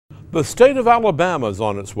The state of Alabama is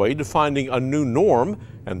on its way to finding a new norm,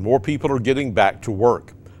 and more people are getting back to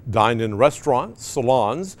work. Dine-in restaurants,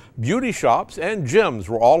 salons, beauty shops, and gyms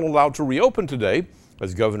were all allowed to reopen today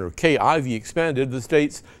as Governor Kay Ivey expanded the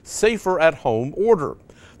state's safer at home order.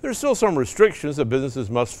 There's still some restrictions that businesses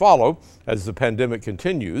must follow as the pandemic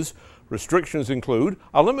continues. Restrictions include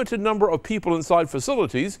a limited number of people inside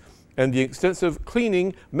facilities and the extensive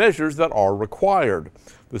cleaning measures that are required.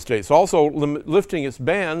 The state's also lifting its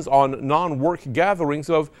bans on non-work gatherings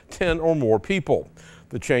of 10 or more people.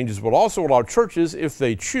 The changes will also allow churches, if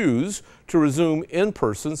they choose, to resume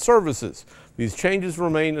in-person services. These changes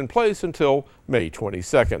remain in place until May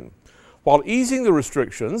 22nd. While easing the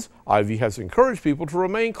restrictions, Ivey has encouraged people to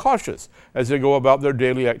remain cautious as they go about their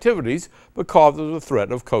daily activities because of the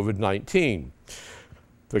threat of COVID-19.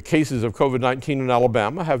 The cases of COVID-19 in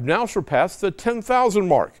Alabama have now surpassed the 10,000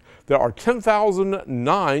 mark. There are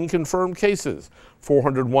 10,009 confirmed cases.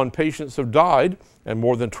 401 patients have died, and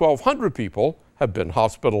more than 1,200 people have been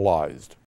hospitalized.